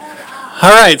All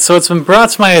right, so it's been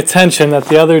brought to my attention that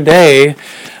the other day,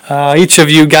 each of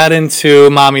you got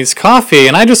into Mommy's coffee,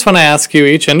 and I just want to ask you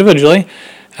each individually,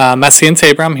 Messi and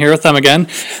Tabor, I'm here with them again.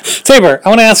 Tabor, I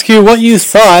want to ask you what you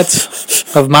thought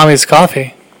of Mommy's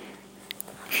coffee.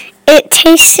 It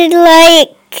tasted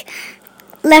like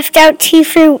left out tea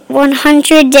for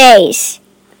 100 days.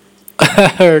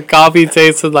 Her coffee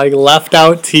tasted like left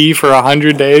out tea for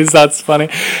 100 days. That's funny.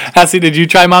 Essie, did you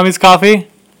try Mommy's coffee?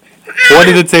 What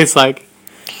did it taste like?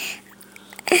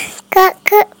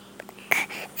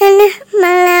 And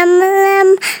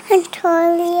malam and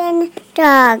Tolly and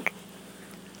dog.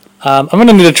 I'm going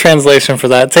to need a translation for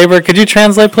that. Tabor, could you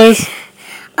translate, please?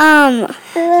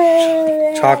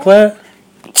 Chocolate?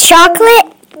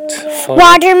 Chocolate,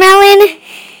 watermelon.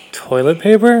 Toilet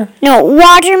paper? No,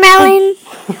 watermelon.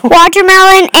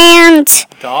 Watermelon and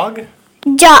Dog?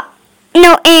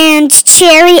 and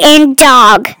cherry and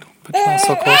dog. But you're not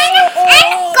so close.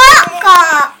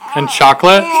 And And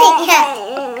chocolate?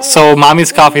 So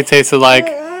Mommy's coffee tasted like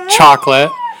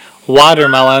chocolate,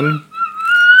 watermelon,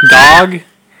 dog,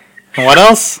 and what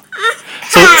else?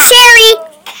 cherry.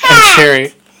 And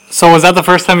cherry. So was that the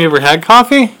first time you ever had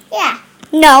coffee? Yeah.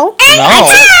 No. No.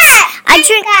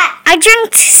 I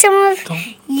drank some of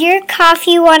your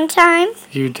coffee one time.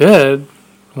 You did?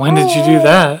 When did you do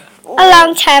that? A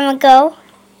long time ago.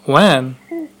 When?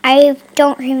 I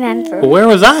don't remember. Where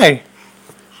was I?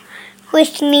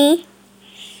 With me.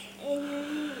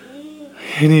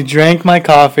 And you drank my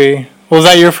coffee. Was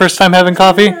that your first time having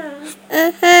coffee? And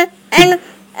no,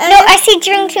 I see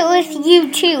drinks it with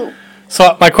you too.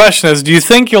 So my question is, do you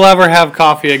think you'll ever have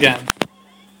coffee again?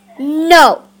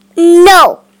 No.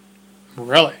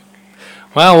 Really?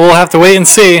 Well, we'll have to wait and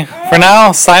see. For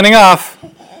now, signing off.